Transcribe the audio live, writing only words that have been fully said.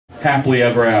happily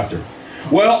ever after.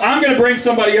 Well, I'm going to bring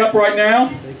somebody up right now.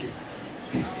 Thank you.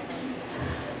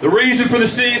 The reason for the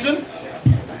season.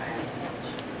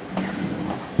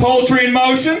 Poultry in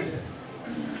motion.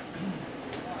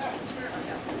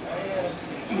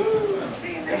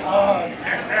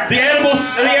 The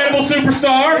edible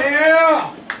superstar.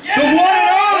 Yeah. The one and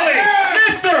only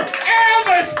Mr.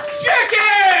 Elvis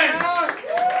Chicken.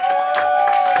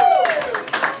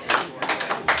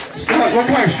 What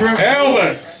kind of shrimp?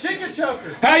 Elvis. Chicken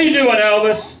choker. How you doing,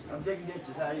 Elvis? I'm digging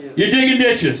ditches. How are you? You're digging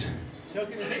ditches.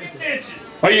 Choking the chicken.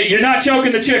 Are you? You're not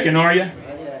choking the chicken, are you?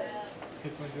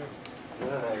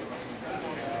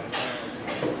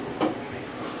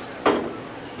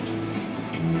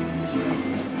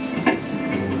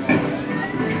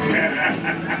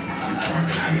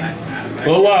 A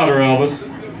little louder, Elvis.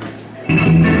 A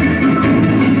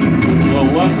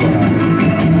little less loud.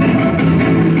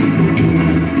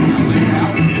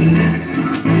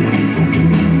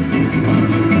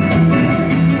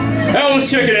 Elvis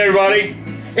Chicken, everybody.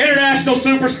 International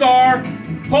superstar,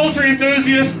 poultry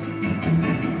enthusiast,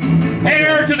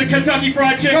 heir to the Kentucky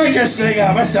Fried Chicken. Let me just sing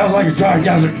out. That sounds like a dry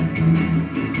desert.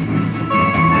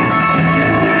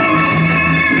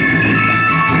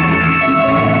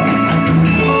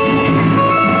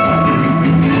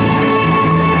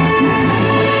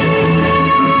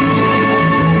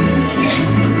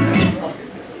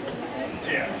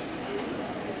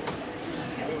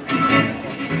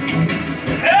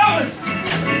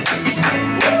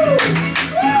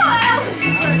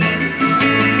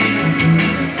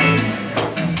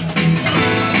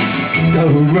 The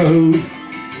road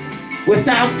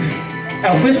without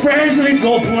Elvis Presley's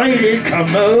gold plated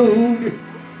commode.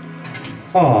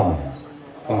 Oh,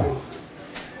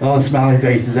 smiling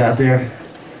faces out there.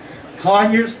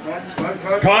 Conyers.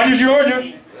 Conyers,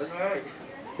 Georgia.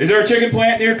 Is there a chicken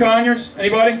plant near Conyers?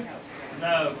 Anybody?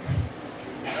 No.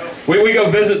 We go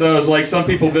visit those like some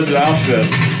people visit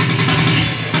Auschwitz.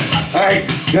 All right,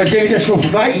 gotta dig this for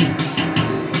biting.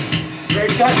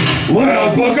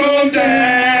 Well, book 'em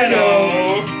down,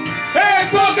 oh, hey,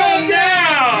 book 'em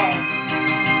down,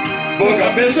 book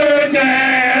 'em, Mr.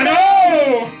 Dan,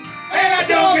 oh, and I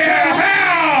don't care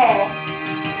how.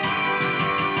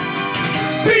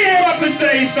 Beat him up and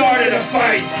say he started a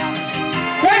fight.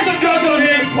 Raise some drugs on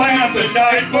him, play him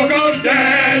tonight, book 'em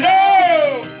down,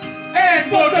 oh, and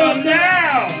book 'em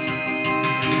down.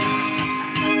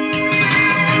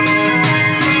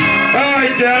 All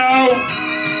right, Dano.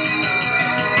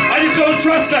 I just don't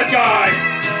trust that guy.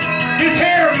 His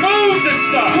hair moves and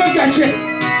stuff. Drink that shit.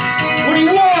 When he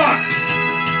walks.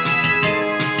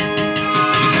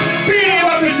 Beat him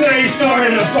up and say he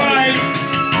started a fight.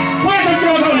 Play some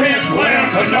drugs on him. Play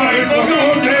him tonight. Book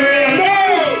 'em down.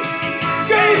 No!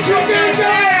 Get him chicken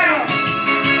down!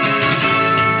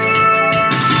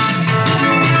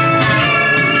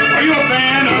 Are you a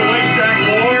fan of the late Jack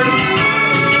Lord?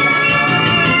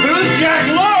 Who's Jack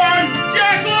Lord?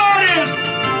 Jack Lord is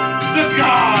the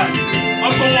god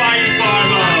of Hawaii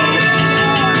 5-0.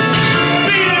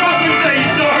 Beat him up and say he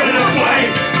started a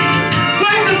fight.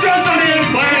 Play some drums on him,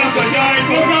 play him tonight,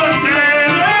 book 'em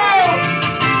down. Oh!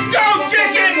 Go,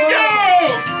 chicken, go!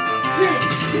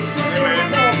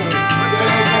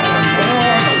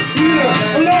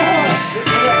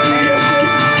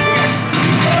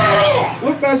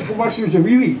 What magical mushrooms have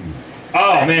you eaten?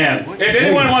 Oh man, if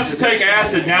anyone wants to take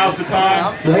acid, now's the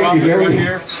time. Thank you, right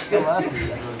here.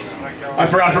 I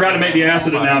forgot to make the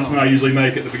acid announcement I usually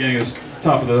make at the beginning of the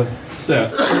top of the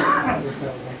set.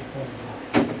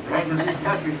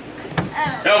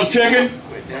 Elvis Chicken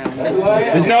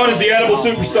is known as the edible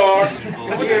superstar.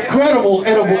 Incredible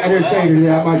edible entertainer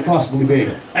that I might possibly be.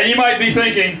 And you might be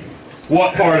thinking,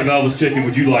 what part of Elvis Chicken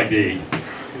would you like to eat?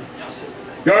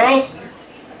 Girls?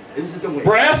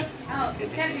 Breast? Oh,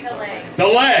 it's gotta be the legs. The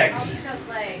legs. Those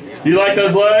legs. You like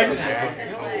those legs? I like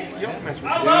those legs.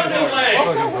 I love them legs.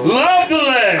 Love the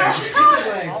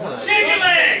legs. Chicken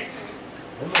legs.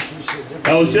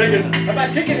 Elvis Chicken. How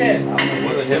about chicken head?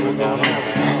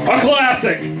 A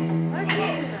classic.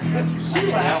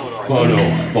 Photo.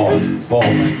 Ball.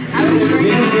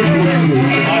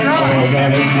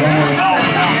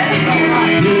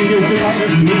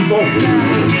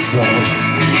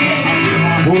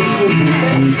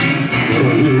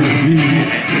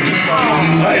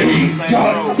 I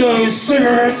got those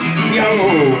cigarettes, yo!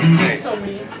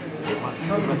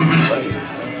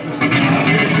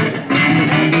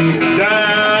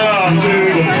 Down to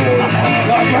the floor.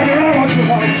 That's right around once in a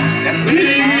while.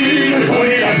 He's the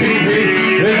queen of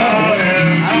peas.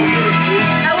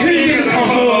 King of the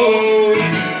road.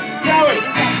 Joey,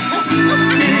 just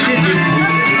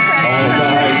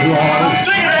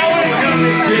Sing it,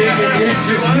 Elvis.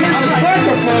 Just here's his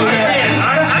microphone now.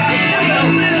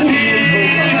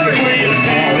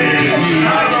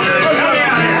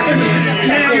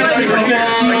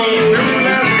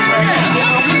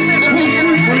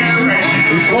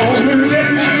 He's calling me.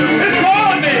 It's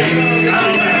calling me!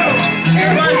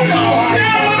 Everybody's calling.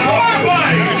 Sound the car,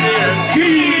 buddy!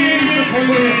 She's the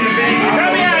police.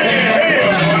 Come out here!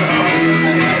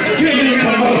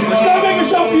 Stop making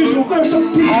yourself useful. There's some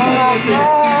people out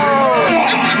there.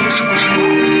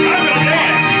 I'm gonna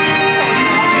dance!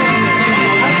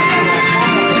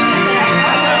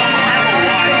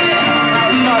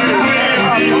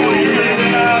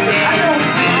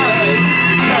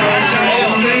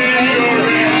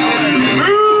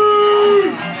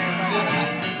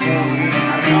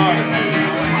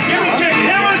 Give me chicken!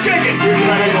 Hit him with chicken!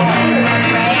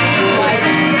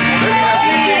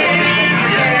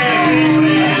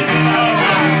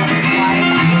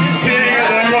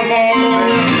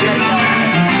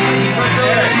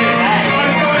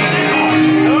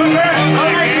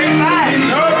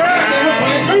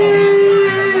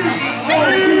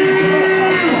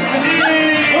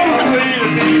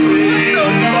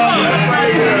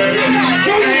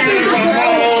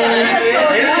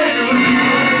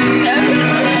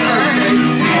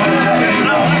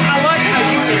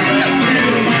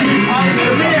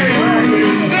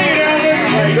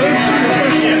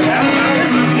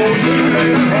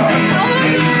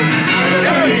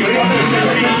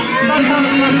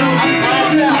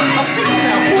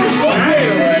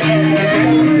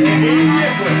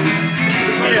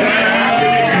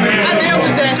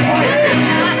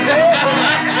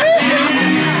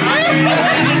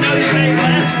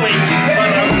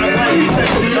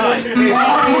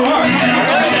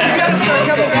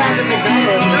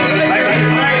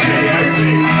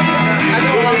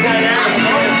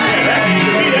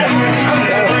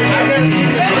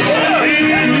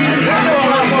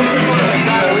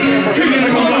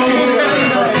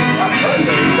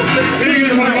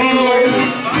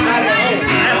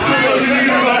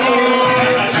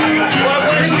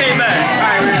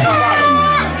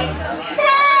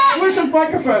 Where's the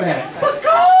microphone at?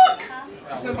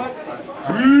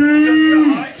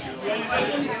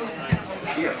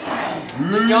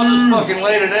 Y'all just fucking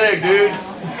laid an egg, dude.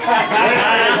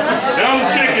 Elvis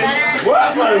Chicken. What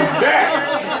was that?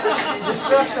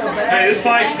 Hey, this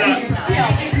bike's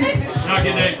not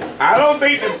getting it. I don't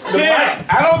think the mic.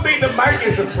 I don't think the mic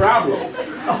is the problem.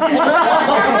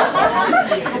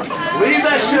 Leave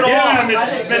that shit Yeah, alone.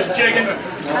 Mr. Chicken.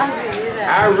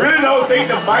 I really don't think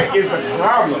the mic is the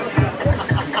problem.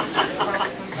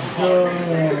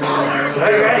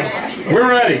 We're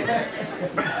ready.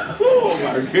 Oh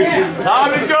my goodness.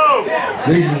 Time to go.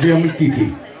 Ladies and gentlemen, Kiki.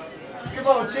 Come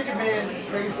on, Chicken Man,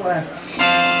 make us laugh.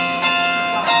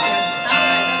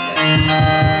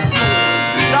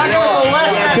 You're not going to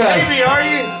molest that baby, are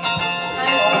you?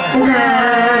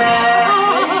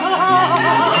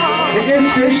 If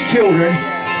there's children,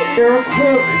 they're a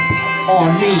crook on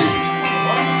me.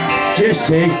 Just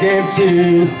take them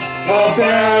to a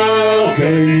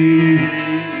balcony.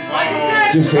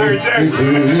 Just take them to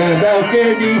the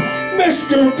balcony,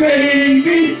 Mr.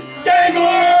 Baby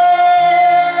Dangler!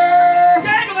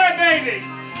 Dangle that baby!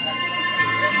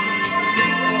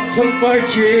 Took my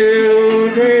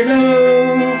children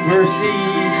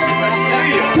overseas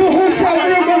to a hotel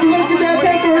room overlooking that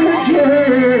Burger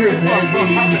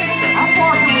Germany.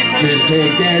 Just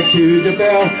take that to the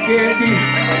balcony,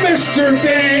 Mr.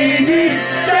 Baby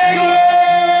Dangler!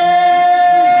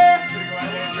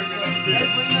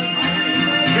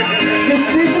 Miss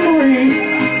Lisa Marie,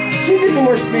 she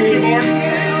divorced me.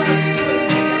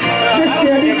 Miss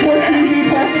Debbie, Court TV,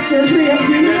 plastic surgery,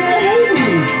 MTV, and over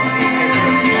me.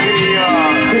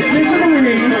 Miss Lisa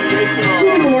Marie, she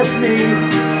divorced me.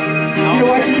 You know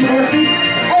why she divorced me? I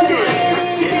was an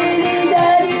itty bitty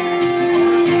daddy.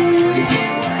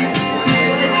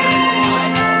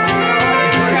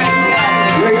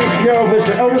 Ladies and gentlemen,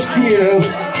 Mr. Elvis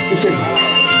the chicken.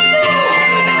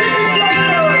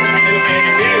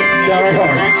 Down right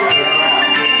hard.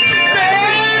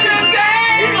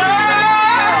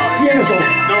 Piano solo.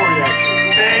 No reaction.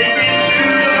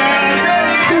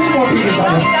 There's more people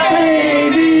song.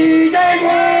 Baby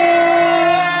Dangler!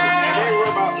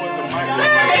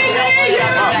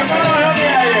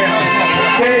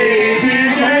 Baby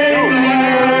Dangler!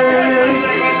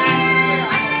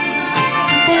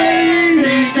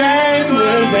 Baby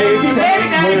Dangler! Baby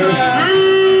Dangler!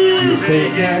 Just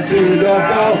take that to the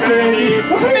balcony.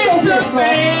 Oh, please don't piss off.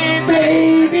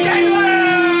 Baby Dangler!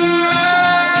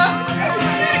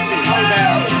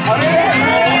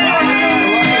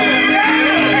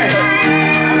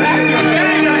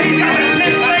 He's got the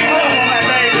 10 snakes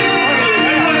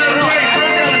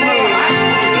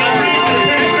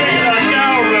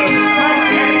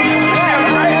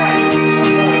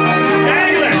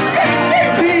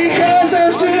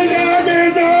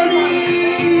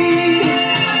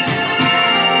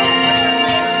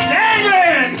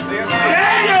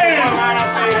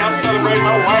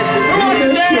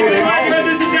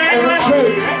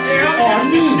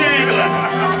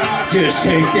Just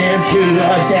take them to the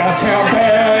downtown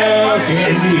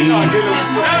balcony.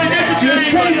 Just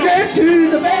take them to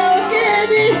the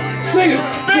balcony. Sing it.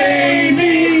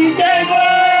 Baby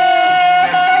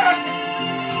dangler,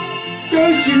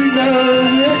 don't you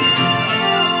know it?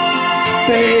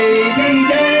 Baby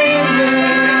dangler,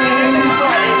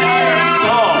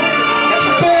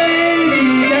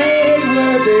 baby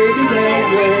dangler, baby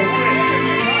dangler.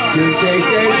 Just take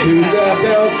them to the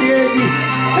balcony.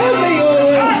 And they go,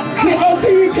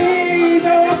 P-O-P-P,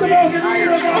 no, off the balcony,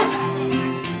 look out.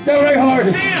 Go right hard.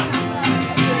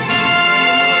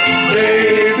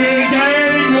 Baby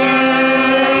dangler,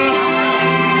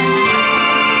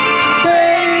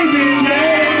 baby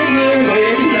dangler,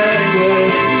 baby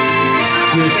dangler.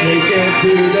 Just take them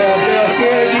to the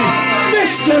balcony,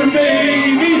 Mr.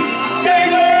 Baby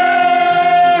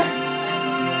Dangler.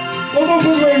 One more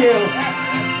for the radio.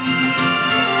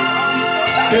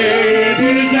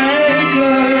 Baby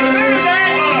Dangler, baby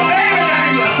Dangler,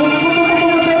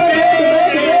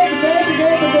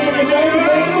 baby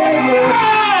Dangler.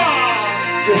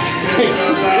 Just take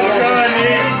them to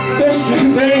Mr.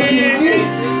 Baby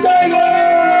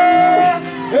Dangler.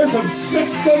 There's some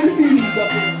 600 BBs up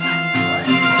here.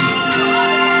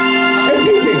 And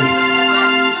peeping.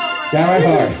 Down right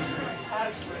hard.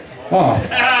 Oh.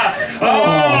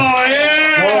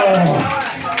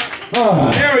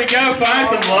 There we go, find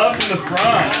some love from the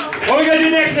front. What are we going to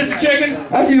do next, Mr. Chicken?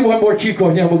 I'll do one more cue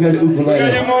chord, then we'll go to We're ukulele.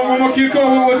 going to do one more cue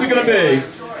chord. What's it going to be?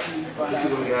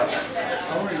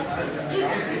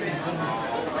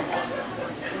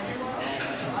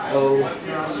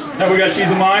 Have we got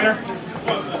She's a Minor?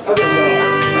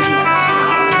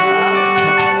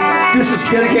 This is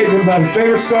dedicated to my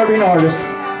favorite starving artist,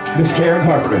 Miss Karen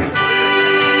Carpenter.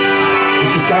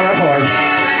 This is down right hard.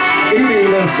 Itty bitty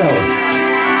little stone.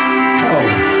 Oh.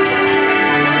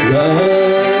 Love,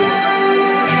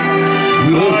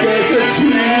 look at the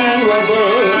two of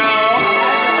us.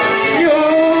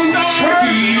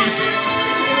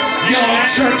 Young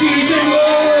turkeys in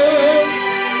love.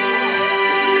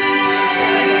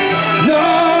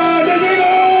 Not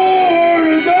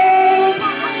anymore done.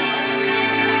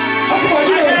 Oh, come on,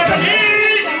 you know what I'm talking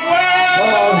about.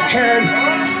 Oh, Karen.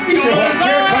 You said what?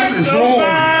 Karen Carpenter's rolling.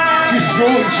 She's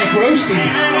rolling, she's roasting.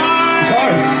 It's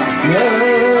hard. Love,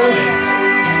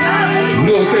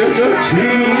 look at the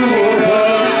two of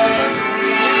us.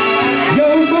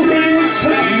 Young Bohemian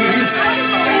turkeys.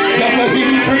 Young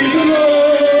Bohemian turkeys in love.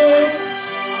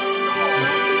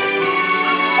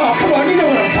 Oh, come on, you know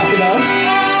what I'm talking about. I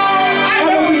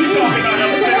know what you're talking about.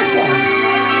 It's a love song.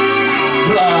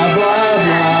 Blah, blah,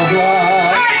 blah,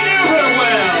 blah. I knew her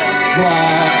well.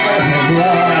 Blah, blah,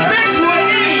 blah. That's what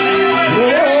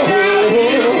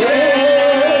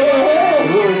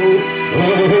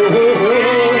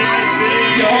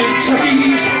Young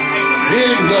turkeys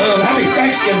in love. Happy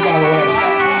Thanksgiving, by the way.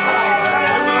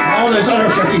 All those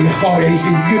other turkey holidays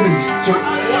been given.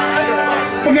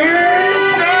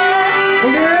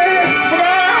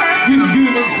 You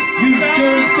humans, you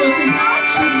dirty filthy.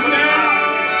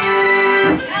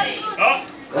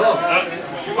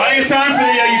 I think it's time for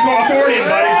the accordion,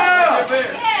 buddy.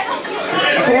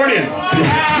 Accordion.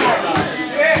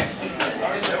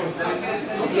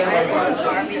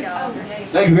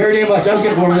 Thank you very much. I was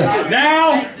getting bored of that.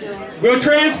 Now, we'll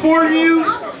transform you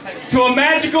to a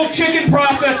magical chicken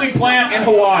processing plant in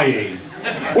Hawaii,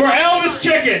 where Elvis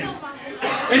Chicken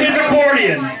and his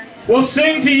accordion will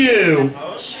sing to you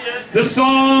the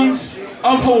songs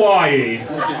of Hawaii. Take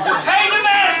the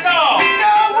mask off!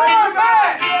 No more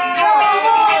masks! No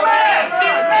more masks!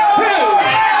 No more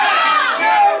masks!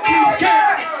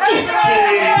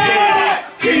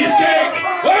 Cheesecake!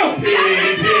 Oh!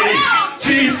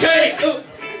 Cheesecake!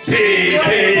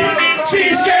 Pee-pee!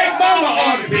 Cheesecake mama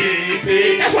on the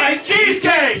pee-pee! That's right,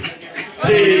 cheesecake!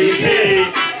 Pee-pee!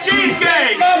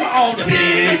 Cheesecake mama on the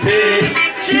pee-pee!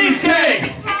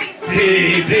 Cheesecake!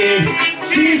 Pee-pee!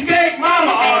 Cheesecake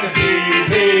mama on the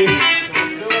pee-pee!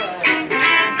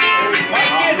 My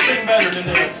kids sing better than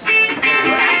this.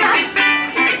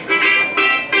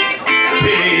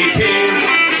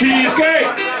 Pee-pee! Cheesecake!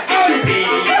 On the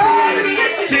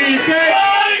pee-pee! Cheesecake!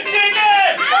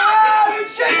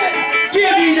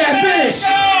 Give me that fish!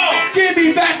 Give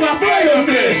me back my flail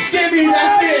fish! Give me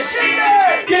that fish!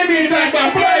 Give me back my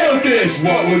flail fish!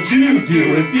 What would you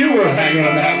do if you were hanging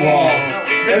on that wall?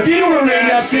 If you were in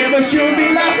that sandwich, you would be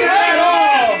laughing at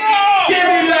all! Give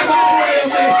me back my flail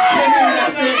fish! Give me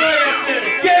that fish!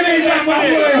 Give me back my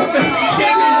flail fish!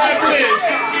 Give me that fish!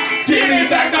 Give me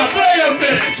back my flail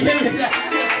fish! Give me that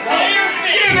fish!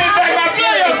 Give me back my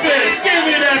flail fish! Give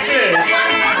me that fish!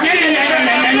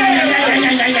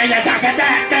 Talk it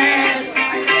back, man!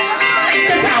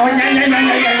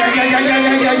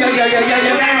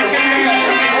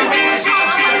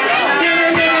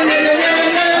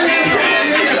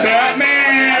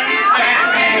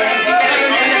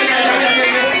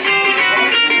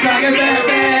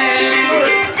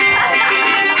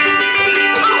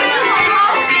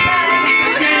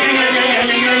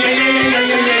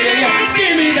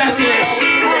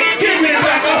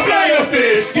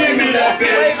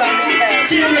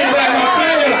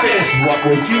 What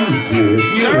would you do if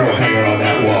you were hanging on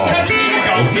that wall?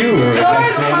 If you were a big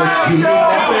sandwich, you'd be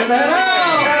up in that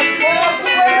house.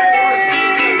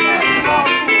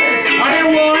 I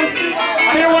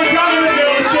hear one coming, Mr.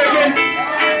 Elvis Chicken.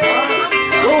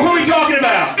 Who are we talking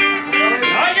about?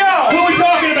 Not y'all. Who are we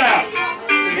talking about?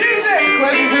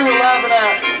 Questions we were laughing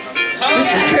at.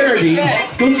 Mr. Kennedy,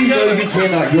 don't you know you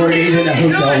cannot urinate in a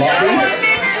hotel lobby?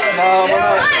 No,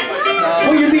 we're not.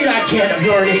 What do you mean I can't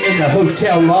urinate in the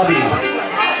hotel lobby?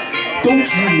 Don't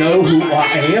you know who I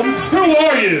am? Who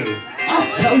are you? I'll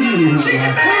tell you who I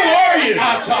am. Who are you?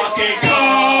 I'm talking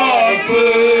Kung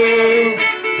Fu!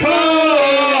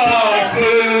 Kung Fu!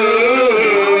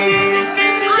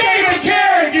 David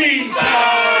Carradine!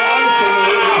 Kung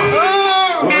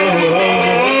Fu!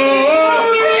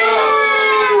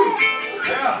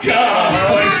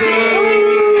 Kung Fu!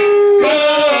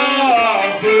 Kung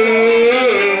Fu!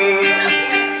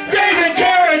 David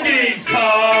Carradine's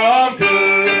Kung Fu!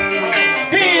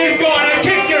 He is gonna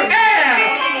kick your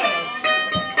ass!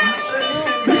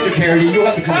 Mr. Carradine, you'll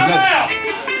have to come Time back. out.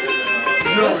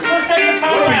 Let's take a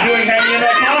time What are out. you doing hanging in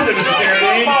that closet, Mr.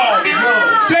 Carradine?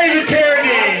 David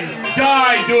Carradine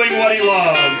died doing what he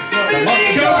loved.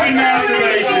 Choking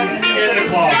masturbation in the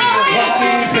closet.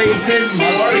 Monkey spacing,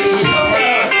 monkey.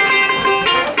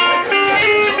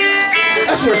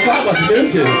 That's where Scott must have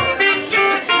moved to.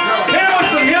 Hit him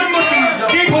with some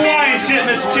deep Hawaiian shit,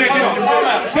 Mr. Chicken.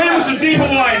 Hit him with some deep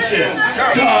Hawaiian shit.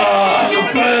 Kung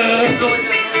Fu!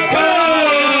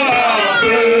 Kung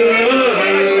Fu!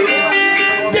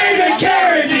 David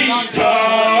Carradine!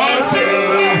 Kung Fu!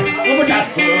 Oh my God.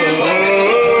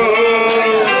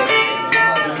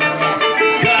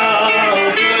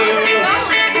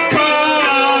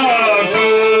 Kung Fu!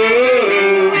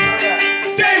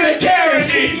 David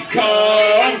Carradine's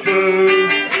Kung Fu!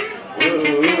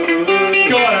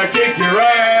 Gonna kick your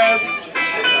ass!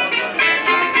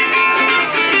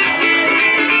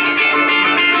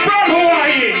 From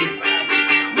Hawaii!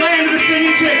 Land of the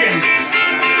singing chickens!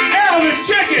 Elvis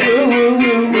Chicken! Woo, woo,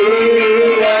 woo,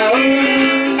 woo, wow, woo.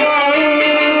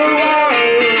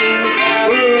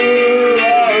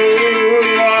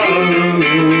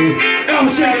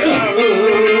 Elvis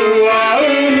Chicken.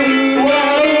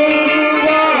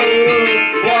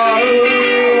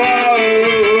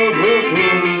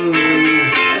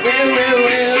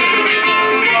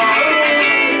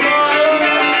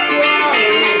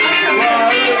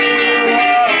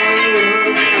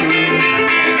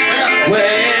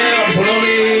 Well, I'm so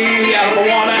lonely, I don't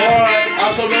wanna.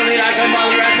 I'm so lonely, I can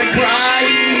mother and cry.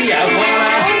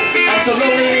 I'm so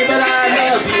lonely, but I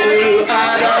love you.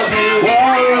 I love you.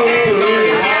 I'm so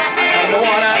lonely, I don't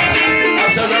wanna.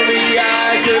 I'm so lonely,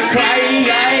 I could cry.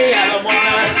 I don't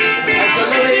wanna. I'm so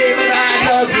lonely, but I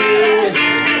love you.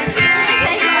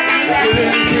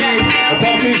 The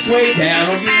palm trees sway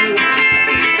down on you.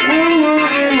 Woo, woo,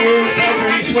 woo, woo. Palm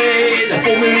trees sway, the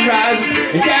full moon rises,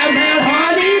 and downtown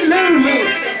Honolulu.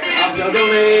 I'm so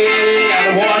lonely, I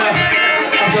don't wanna.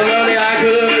 I'm so lonely, I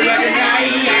could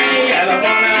recognize. I don't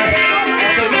wanna.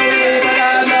 I'm so lonely, but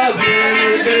I love you.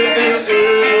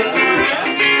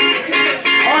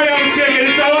 All right, Elvis Chicken,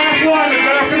 it's our last one. We've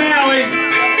got our finale.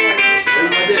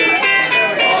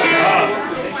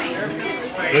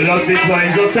 The dusty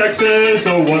plains of Texas,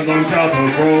 oh, one lone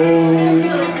cowpoke road.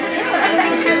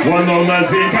 One lone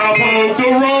lesbian cowpoke, the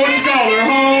road scholar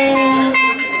home.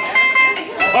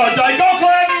 A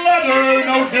dyke-clad leather,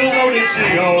 no dildo did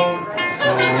she own. So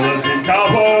lesbian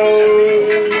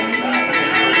cowpoke,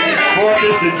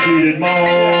 four-fisted she did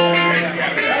moan.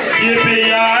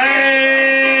 Yippee-yi-ay,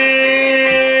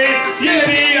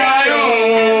 yippee-yi-oh.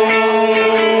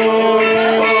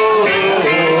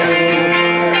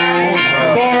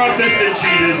 Four-fisted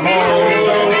she did moan.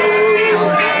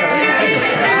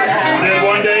 Then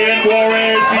one day in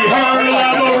Juarez she heard a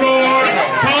loud roar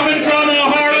coming from a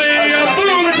Harley up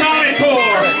through the tiny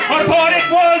core. Upon it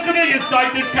was the biggest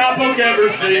dyke this cowpoke ever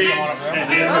seen, and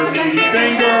in her meaty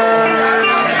finger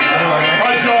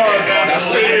a jar of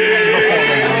Vaseline.